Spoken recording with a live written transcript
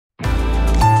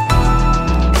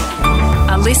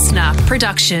listener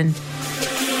production.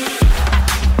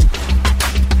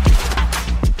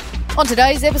 On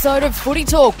today's episode of Footy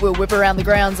Talk, we'll whip around the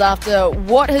grounds after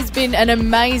what has been an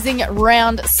amazing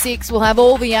round 6. We'll have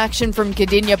all the action from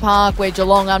Cardinia Park, where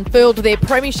Geelong unfurled their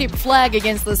premiership flag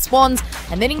against the Swans,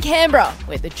 and then in Canberra,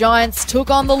 where the Giants took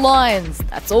on the Lions.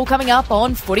 That's all coming up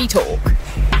on Footy Talk.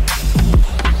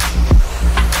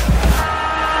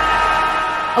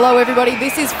 Hello everybody,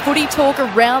 this is Footy Talk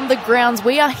around the grounds.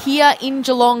 We are here in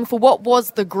Geelong for what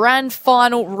was the grand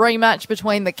final rematch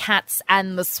between the Cats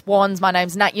and the Swans. My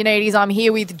name's Nat Unides. I'm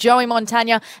here with Joey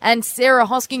Montagna and Sarah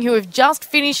Hosking, who have just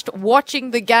finished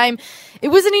watching the game. It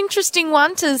was an interesting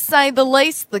one, to say the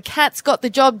least. The Cats got the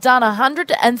job done,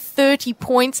 130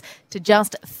 points to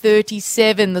just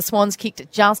 37. The Swans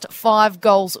kicked just 5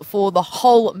 goals for the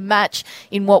whole match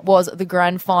in what was the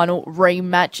grand final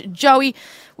rematch. Joey,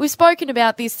 we've spoken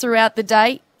about this throughout the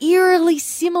day. Eerily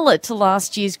similar to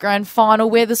last year's grand final,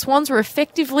 where the Swans were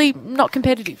effectively not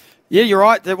competitive. Yeah, you're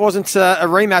right. It wasn't a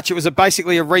rematch. It was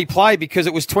basically a replay, because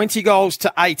it was 20 goals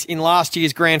to 8 in last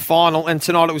year's grand final, and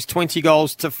tonight it was 20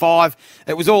 goals to 5.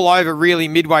 It was all over really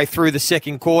midway through the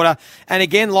second quarter. And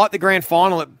again, like the grand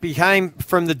final, it became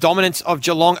from the dominance of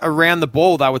Geelong around the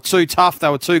ball. They were too tough. They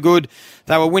were too good.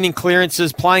 They were winning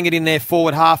clearances, playing it in their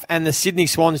forward half, and the Sydney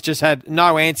Swans just had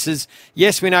no answers.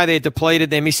 Yes, we know they're depleted.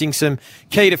 They're missing some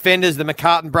key defenders, the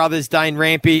McCartan brothers, Dane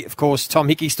Rampy, of course, Tom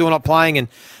Hickey still not playing, and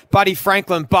Buddy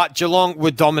Franklin, but Geelong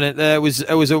were dominant. It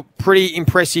was a pretty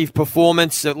impressive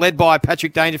performance, led by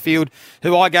Patrick Dangerfield,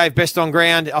 who I gave best on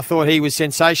ground. I thought he was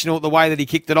sensational, the way that he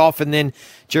kicked it off, and then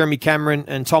Jeremy Cameron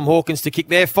and Tom Hawkins to kick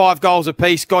their 5 goals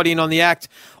apiece, got in on the act.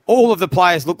 All of the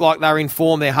players looked like they were in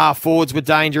form. Their half-forwards were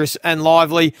dangerous and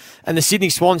lively, and the Sydney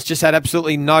Swans just had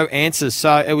absolutely no answers.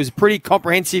 So it was pretty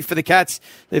comprehensive for the Cats.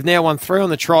 They've now won 3 on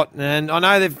the trot, and I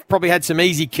know they've probably had some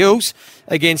easy kills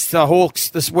against the Hawks,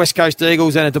 the West Coast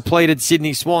Eagles, and a depleted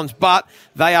Sydney Swans, but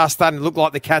they are starting to look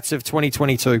like the Cats of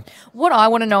 2022. What I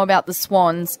want to know about the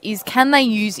Swans is, can they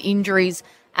use injuries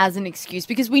as an excuse?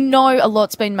 Because we know a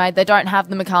lot's been made. They don't have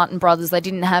the McCartan brothers. They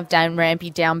didn't have Dan Rampy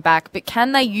down back. But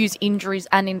can they use injuries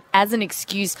as an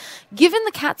excuse, given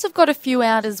the Cats have got a few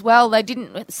out as well? They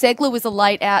didn't. Segler was a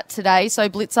late out today, so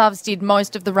Blitzarves did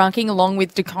most of the runking along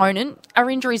with DeConan. Are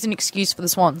injuries an excuse for the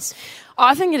Swans?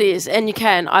 I think it is, and you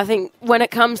can. I think when it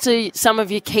comes to some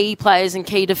of your key players and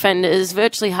key defenders,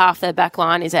 virtually half their back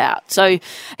line is out. So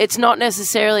it's not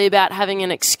necessarily about having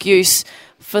an excuse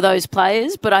for those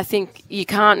players, but I think you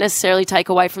can't necessarily take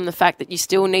away from the fact that you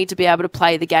still need to be able to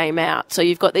play the game out. So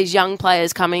you've got these young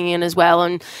players coming in as well,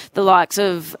 and the likes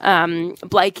of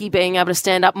Blakey being able to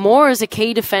stand up more as a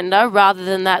key defender rather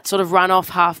than that sort of run-off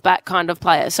half-back kind of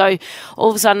player. So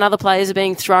all of a sudden other players are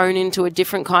being thrown into a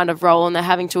different kind of role, and they're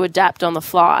having to adapt on the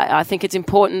fly. I think it's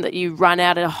important that you run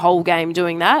out a whole game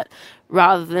doing that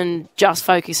rather than just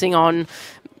focusing on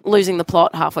losing the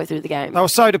plot halfway through the game. They were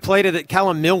so depleted that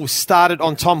Callum Mills started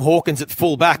on Tom Hawkins at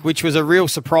full-back, which was a real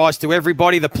surprise to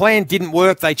everybody. The plan didn't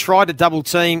work. They tried to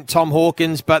double-team Tom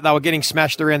Hawkins, but they were getting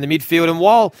smashed around the midfield. And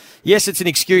while, yes, it's an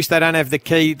excuse they don't have the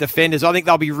key defenders, I think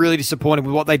they'll be really disappointed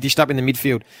with what they dished up in the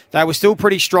midfield. They were still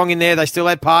pretty strong in there. They still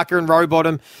had Parker and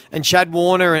Rowbottom and Chad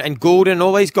Warner and Goulden and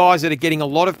all these guys that are getting a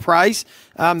lot of praise.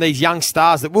 These young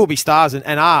stars that will be stars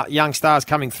and are young stars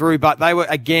coming through, but they were,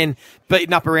 again,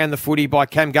 beaten up around the footy by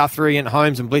Cam Guthrie and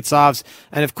Holmes and Blitzarves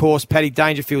and, of course, Paddy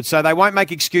Dangerfield. So they won't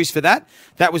make excuse for that.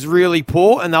 That was really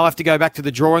poor, and they'll have to go back to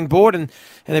the drawing board, and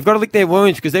they've got to lick their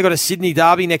wounds, because they've got a Sydney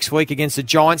derby next week against a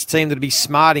Giants team that'll be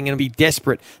smarting and be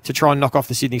desperate to try and knock off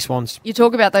the Sydney Swans. You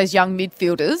talk about those young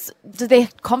midfielders. Does their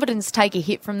confidence take a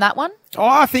hit from that one? Oh,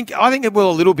 I think it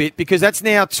will a little bit, because that's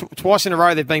now twice in a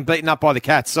row they've been beaten up by the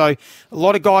Cats. So a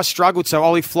lot of guys struggled. So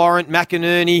Ollie Florent,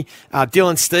 McInerney,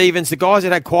 Dylan Stevens, the guys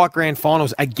that had quiet grand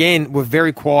finals, again, were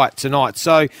very quiet tonight.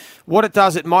 So what it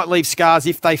does, it might leave scars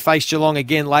if they face Geelong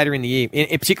again later in the year,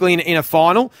 particularly in a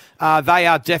final. They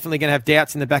are definitely going to have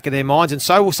doubts in the back of their minds, and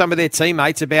so will some of their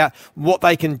teammates about what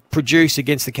they can produce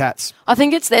against the Cats. I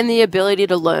think it's then the ability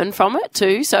to learn from it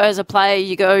too. So as a player,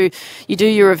 you do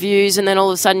your reviews, and then all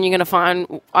of a sudden you're going to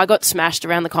find, I got smashed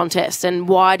around the contest, and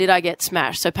why did I get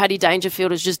smashed? So Paddy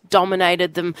Dangerfield has just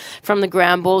dominated them from the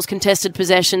ground balls, contested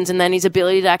possessions, and then his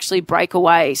ability to actually break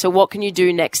away. So what can you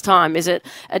do next time? Is it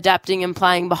adapting and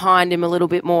playing behind him a little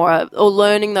bit more, or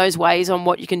learning those ways on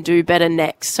what you can do better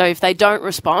next? So if they don't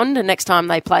respond and next time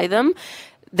they play them,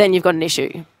 then you've got an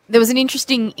issue. There was an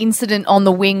interesting incident on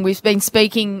the wing. We've been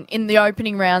speaking in the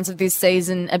opening rounds of this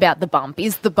season about the bump.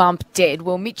 Is the bump dead?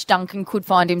 Well, Mitch Duncan could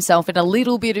find himself in a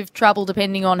little bit of trouble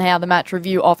depending on how the match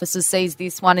review officer sees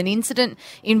this one. An incident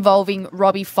involving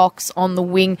Robbie Fox on the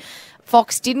wing.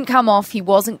 Fox didn't come off. He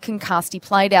wasn't concussed. He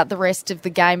played out the rest of the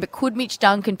game. But could Mitch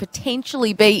Duncan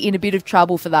potentially be in a bit of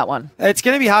trouble for that one? It's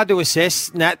going to be hard to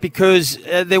assess, Nat, because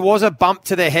there was a bump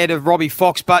to the head of Robbie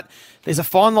Fox, but there's a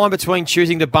fine line between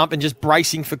choosing to bump and just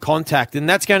bracing for contact. And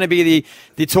that's going to be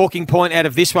the talking point out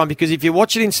of this one, because if you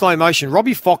watch it in slow motion,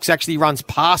 Robbie Fox actually runs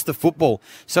past the football.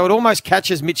 So it almost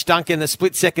catches Mitch Duncan the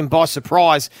split second by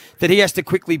surprise that he has to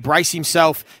quickly brace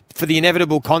himself for the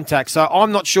inevitable contact. So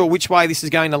I'm not sure which way this is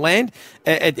going to land.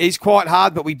 It is quite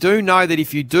hard, but we do know that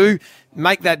if you do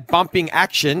make that bumping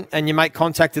action and you make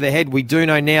contact to the head, we do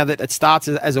know now that it starts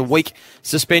as a weak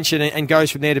suspension and goes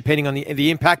from there depending on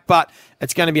the impact. But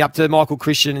it's going to be up to Michael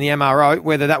Christian and the MRO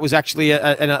whether that was actually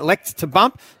an elect to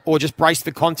bump or just braced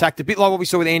for contact, a bit like what we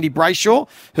saw with Andy Brayshaw,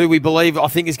 who we believe, I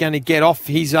think, is going to get off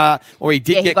his, or he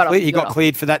did get cleared. He got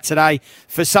cleared for that today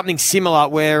for something similar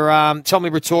where Tommy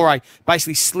Rattore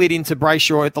basically slid into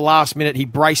Brayshaw at the last minute. He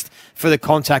braced for the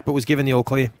contact but was given the all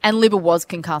clear. And Libba was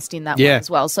concussed in that one as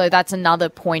well. So that's another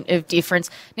point of difference.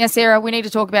 Now, Sarah, we need to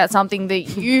talk about something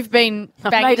that you've been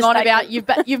banging on about.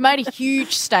 You've made a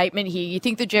huge statement here. You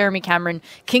think that Jeremy Cameron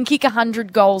can kick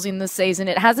 100 goals in the season.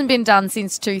 It hasn't been done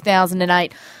since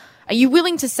 2008. Are you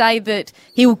willing to say that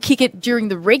he will kick it during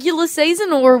the regular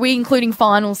season, or are we including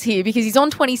finals here? Because he's on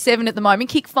 27 at the moment,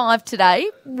 kicked 5 today.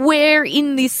 Where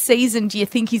in this season do you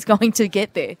think he's going to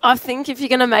get there? I think if you're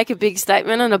going to make a big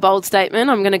statement and a bold statement,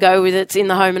 I'm going to go with it's in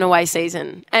the home and away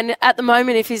season. And at the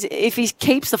moment, if he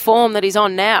keeps the form that he's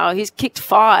on now, he's kicked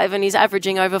 5 and he's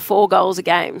averaging over 4 goals a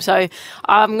game. So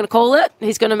I'm going to call it.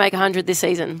 He's going to make 100 this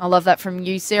season. I love that from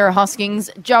you, Sarah Hoskins.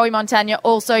 Joey Montagna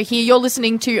also here. You're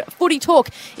listening to Footy Talk.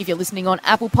 If you're listening on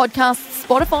Apple Podcasts,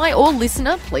 Spotify or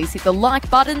Listener, please hit the like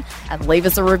button and leave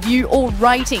us a review or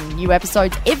rating. New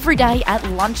episodes every day at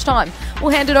lunchtime. We'll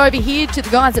hand it over here to the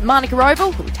guys at Manuka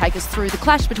Oval, who will take us through the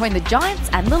clash between the Giants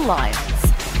and the Lions.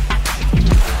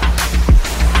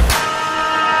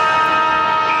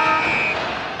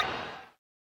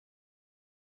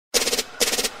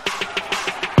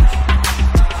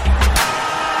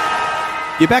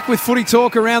 You're back with Footy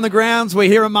Talk around the grounds. We're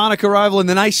here at Manuka Oval in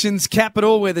the nation's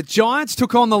capital, where the Giants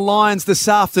took on the Lions this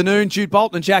afternoon. Jude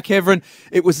Bolton and Jack Heverin.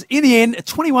 It was, in the end, a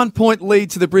 21-point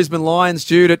lead to the Brisbane Lions,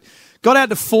 Jude. It got out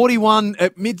to 41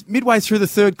 at midway through the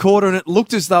third quarter, and it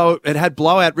looked as though it had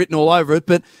blowout written all over it,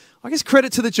 but I guess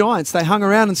credit to the Giants. They hung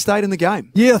around and stayed in the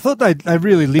game. Yeah, I thought they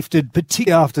really lifted,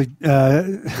 particularly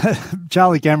after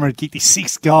Charlie Cameron had kicked his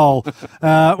 6th goal.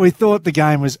 We thought the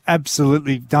game was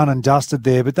absolutely done and dusted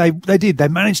there, but they did. They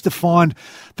managed to find,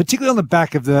 particularly on the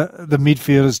back of the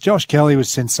midfielders, Josh Kelly was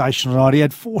sensational tonight. He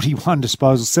had 41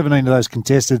 disposals, 17 of those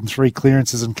contested and 3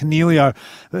 clearances, and Cornelio,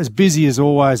 as busy as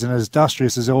always and as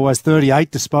industrious as always, 38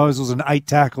 disposals and 8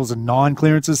 tackles and 9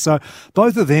 clearances. So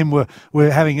both of them were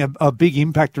having a big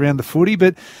impact around the footy,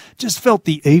 but just felt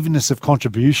the evenness of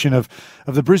contribution of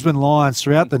the Brisbane Lions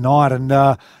throughout the night. And,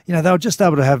 they were just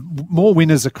able to have more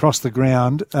winners across the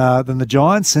ground than the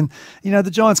Giants. And, the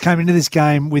Giants came into this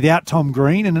game without Tom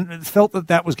Green, and it felt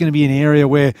that was going to be an area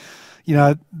where,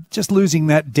 just losing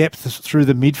that depth through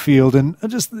the midfield, and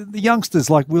just the youngsters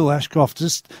like Will Ashcroft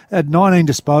just had 19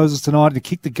 disposals tonight to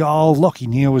kick the goal. Lachie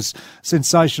Neale was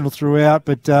sensational throughout,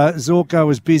 but Zorko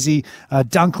was busy.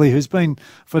 Dunkley, who's been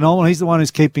phenomenal, he's the one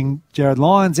who's keeping Jared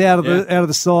Lyons out of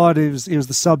the side. He was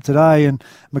the sub today, and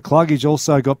McCluggage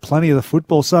also got plenty of the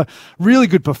football. So really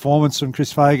good performance from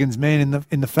Chris Fagan's men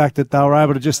in the fact that they were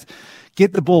able to just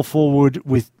get the ball forward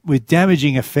with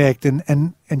damaging effect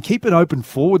and keep an open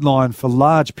forward line for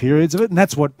large periods of it, and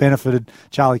that's what benefited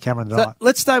Charlie Cameron tonight. So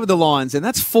let's stay with the Lions, and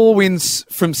that's 4 wins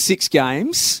from 6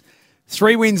 games,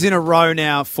 3 wins in a row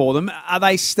now for them. Are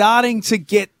they starting to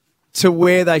get to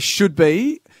where they should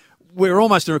be? We're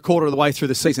almost a quarter of the way through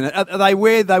the season. Are they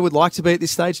where they would like to be at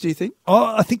this stage, do you think?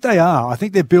 Oh, I think they are. I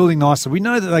think they're building nicely. We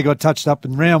know that they got touched up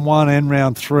in round 1 and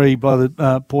round 3 by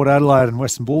the Port Adelaide and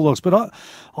Western Bulldogs, but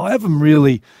I have them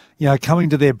really, coming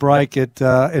to their break at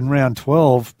in round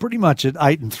 12, pretty much at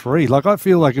 8-3. Like, I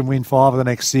feel they can win 5 of the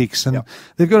next 6, and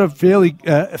they've got a fairly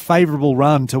favourable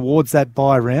run towards that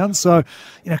bye round. So,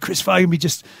 Chris Fagan be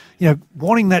just,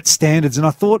 wanting that standards. And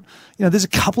I thought, there's a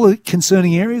couple of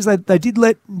concerning areas. They did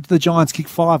let the Giants kick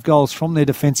 5 goals from their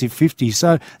defensive 50.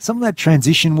 So some of that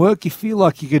transition work, you feel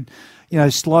like you could,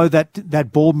 slow that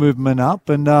ball movement up.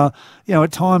 And,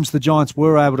 at times the Giants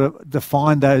were able to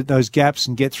find those gaps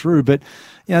and get through. But,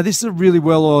 this is a really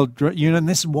well-oiled unit, and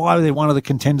this is why they're one of the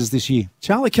contenders this year.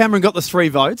 Charlie Cameron got the 3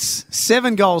 votes,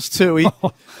 7 goals too. He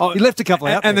left a couple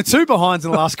out. And the 2 behinds in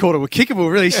the last quarter were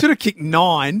kickable, really. He should have kicked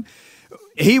 9.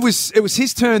 It was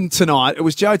his turn tonight. It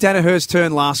was Joe Danaher's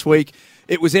turn last week.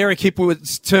 It was Eric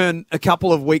Hipwood's turn a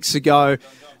couple of weeks ago.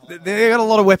 they've got a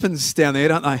lot of weapons down there,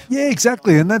 don't they? Yeah,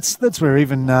 exactly, and that's where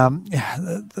even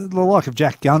the like of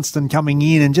Jack Gunston coming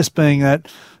in and just being that,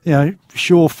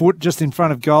 sure foot just in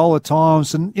front of goal at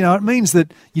times, and it means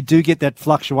that you do get that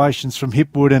fluctuations from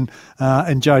Hipwood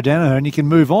and Joe Danaher, and you can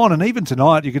move on. And even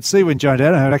tonight, you could see when Joe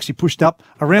Danaher had actually pushed up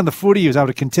around the footy, he was able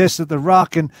to contest at the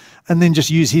ruck and then just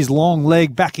use his long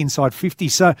leg back inside 50.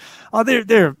 So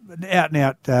they're out and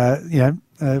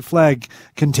out, flag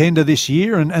contender this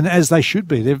year, and as they should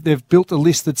be. They've built a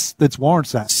list that's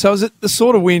warrants that. So is it the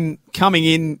sort of win coming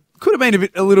in? Could have been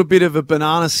a little bit of a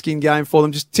banana skin game for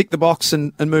them. Just tick the box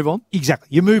and move on. Exactly.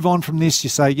 You move on from this. You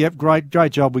say, "Yep, great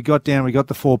job. We got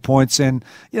the 4 points," and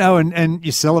and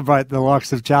you celebrate the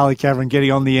likes of Charlie Cameron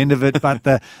getting on the end of it, but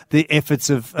the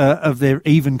efforts of their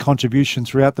even contribution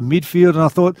throughout the midfield. And I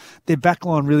thought their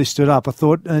backline really stood up. I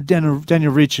thought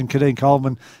Daniel Rich and Kadeen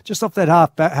Coleman just off that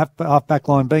half back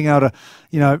line being able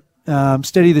to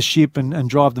steady the ship and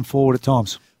drive them forward at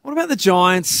times. What about the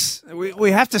Giants? We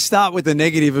have to start with the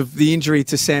negative of the injury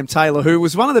to Sam Taylor, who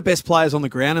was one of the best players on the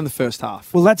ground in the first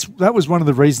half. Well, that was one of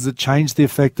the reasons that changed the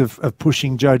effect of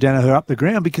pushing Joe Danaher up the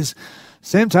ground, because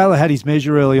Sam Taylor had his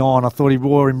measure early on. I thought he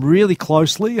wore him really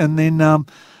closely, and then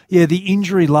the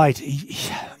injury late.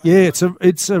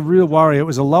 It's a real worry. It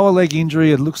was a lower leg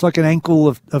injury. It looks like an ankle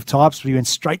of types, but he went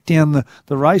straight down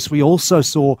the race. We also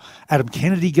saw Adam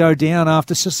Kennedy go down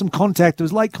after just some contact. It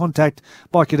was late contact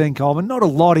by Kadeen Coleman. Not a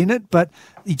lot in it, but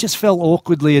he just fell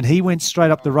awkwardly, and he went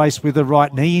straight up the race with a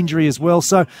right knee injury as well.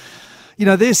 So,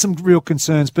 there's some real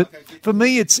concerns. But for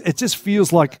me, it just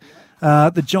feels like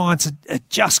the Giants are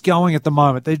just going at the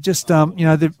moment. They're just,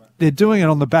 they're doing it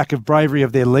on the back of bravery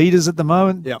of their leaders at the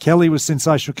moment. Yep. Kelly was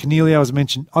sensational. Cornelio, as I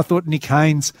mentioned. I thought Nick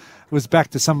Haynes was back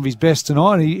to some of his best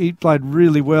tonight. He played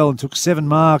really well and took 7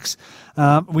 marks.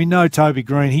 We know Toby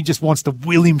Green. He just wants to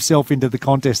will himself into the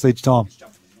contest each time.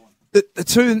 The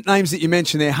two names that you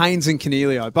mentioned there, Haynes and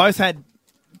Cornelio, both had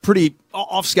pretty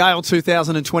off-scale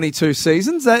 2022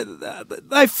 seasons.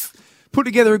 They've put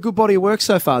together a good body of work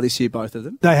so far this year, both of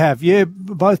them. They have, yeah.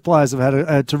 Both players have had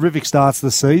a terrific start to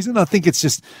the season. I think it's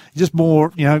just more,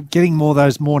 getting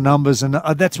those more numbers, and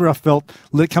that's where I felt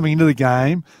coming into the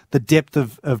game, the depth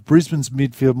of Brisbane's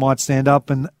midfield might stand up,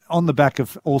 and on the back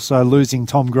of also losing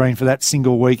Tom Green for that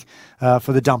single week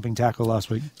for the dumping tackle last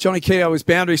week. Johnny Keogh is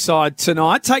boundary side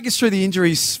tonight. Take us through the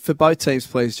injuries for both teams,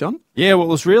 please, John. Yeah, well, it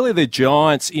was really the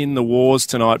Giants in the wars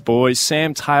tonight, boys.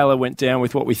 Sam Taylor went down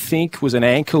with what we think was an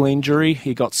ankle injury.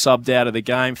 He got subbed out of the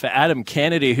game for Adam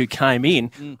Kennedy, who came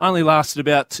in. Only lasted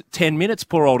about 10 minutes,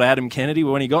 poor old Adam Kennedy,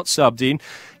 when he got subbed in.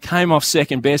 Came off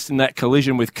second best in that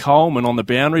collision with Coleman on the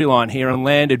boundary line here and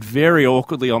landed very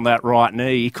awkwardly on that right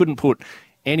knee. He couldn't put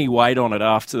any weight on it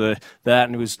after that,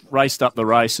 and he was raced up the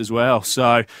race as well.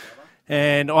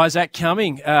 And Isaac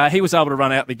Cumming, he was able to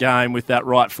run out the game with that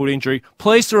right foot injury.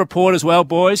 Pleased to report as well,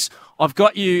 boys, I've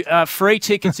got you free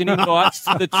tickets and invites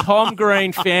to the Tom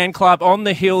Green fan club on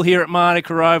the hill here at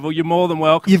Monica Oval. You're more than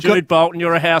welcome. Jude Bolton,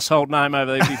 you're a household name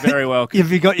over there. You'd be very welcome.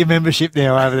 Have you got your membership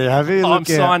now over there, have you? I'm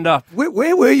signed up.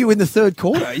 Where were you in the third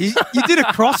quarter? You did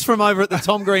a cross from over at the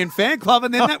Tom Green fan club,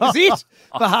 and then that was it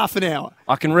for half an hour.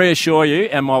 I can reassure you,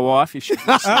 and my wife, if she's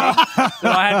listening, that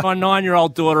I had my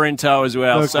 9-year-old daughter in tow as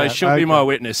well, so she'll be my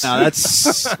witness. No,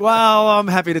 well, I'm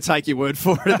happy to take your word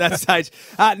for it at that stage.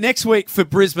 Next week for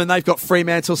Brisbane, they've got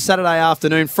Fremantle Saturday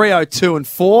afternoon, Freo 2 and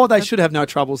 4. They should have no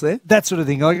troubles there. That sort of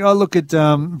thing. Like, I look at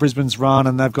Brisbane's run,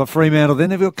 and they've got Fremantle.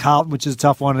 Then they've got Carlton, which is a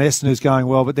tough one, and Essendon, who's going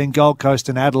well. But then Gold Coast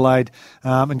and Adelaide.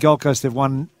 And Gold Coast, they've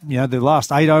won the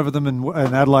last 8 over them,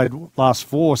 and Adelaide last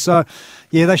 4. So,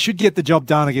 yeah, they should get the job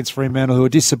done against Fremantle, who were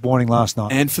disappointing last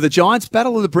night. And for the Giants,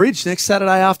 Battle of the Bridge next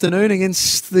Saturday afternoon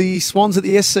against the Swans at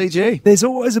the SCG. There's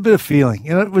always a bit of feeling.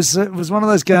 It was one of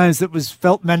those games that was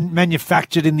felt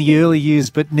manufactured in the early years,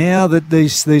 but now that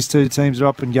these two teams are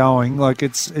up and going, like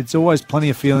it's always plenty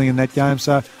of feeling in that game.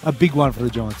 So a big one for the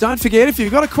Giants. Don't forget, if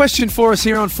you've got a question for us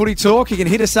here on Footy Talk, you can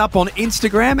hit us up on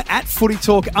Instagram at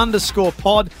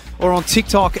FootyTalk_pod or on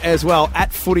TikTok as well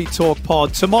at Footy Talk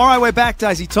Pod. Tomorrow we're back.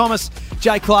 Daisy Thomas,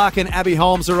 Jay Clark and Abby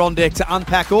Holmes are on deck to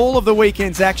unpack all of the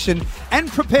weekend's action and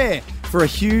prepare for a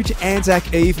huge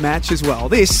Anzac Eve match as well.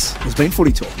 This has been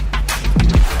Footy Talk.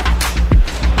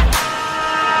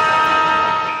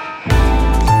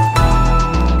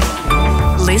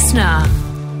 Listener.